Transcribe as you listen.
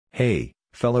Hey,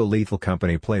 fellow Lethal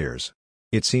Company players.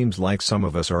 It seems like some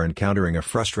of us are encountering a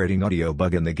frustrating audio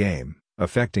bug in the game,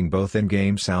 affecting both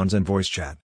in-game sounds and voice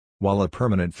chat. While a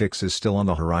permanent fix is still on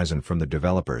the horizon from the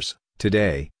developers,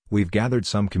 today, we've gathered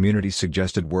some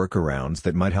community-suggested workarounds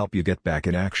that might help you get back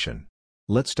in action.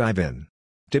 Let's dive in.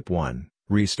 Tip 1.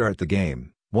 Restart the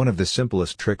game. One of the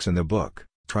simplest tricks in the book.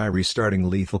 Try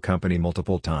restarting Lethal Company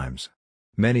multiple times.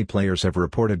 Many players have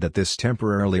reported that this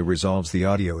temporarily resolves the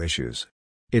audio issues.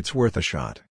 It's worth a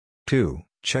shot. 2.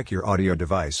 Check your audio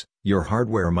device. Your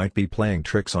hardware might be playing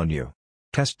tricks on you.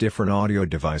 Test different audio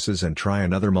devices and try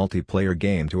another multiplayer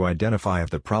game to identify if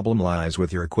the problem lies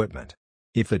with your equipment.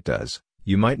 If it does,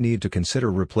 you might need to consider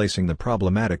replacing the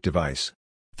problematic device.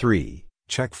 3.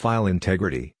 Check file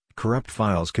integrity. Corrupt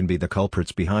files can be the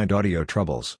culprits behind audio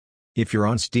troubles. If you're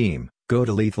on Steam, go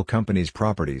to Lethal Company's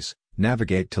properties,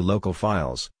 navigate to local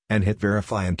files, and hit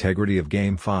verify integrity of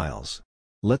game files.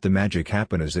 Let the magic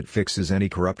happen as it fixes any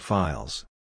corrupt files.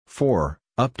 4.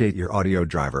 Update your audio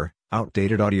driver.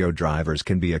 Outdated audio drivers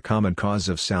can be a common cause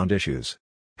of sound issues.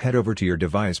 Head over to your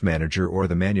device manager or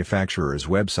the manufacturer's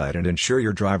website and ensure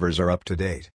your drivers are up to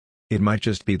date. It might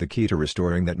just be the key to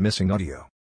restoring that missing audio.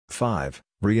 5.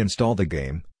 Reinstall the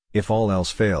game. If all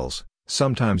else fails,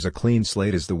 sometimes a clean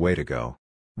slate is the way to go.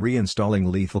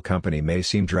 Reinstalling Lethal Company may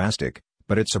seem drastic,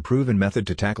 but it's a proven method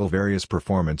to tackle various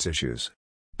performance issues.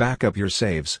 Back up your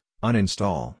saves,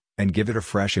 uninstall, and give it a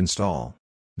fresh install.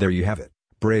 There you have it,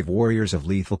 brave warriors of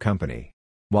Lethal Company.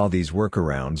 While these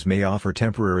workarounds may offer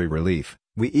temporary relief,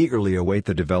 we eagerly await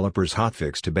the developer's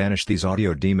hotfix to banish these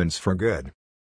audio demons for good.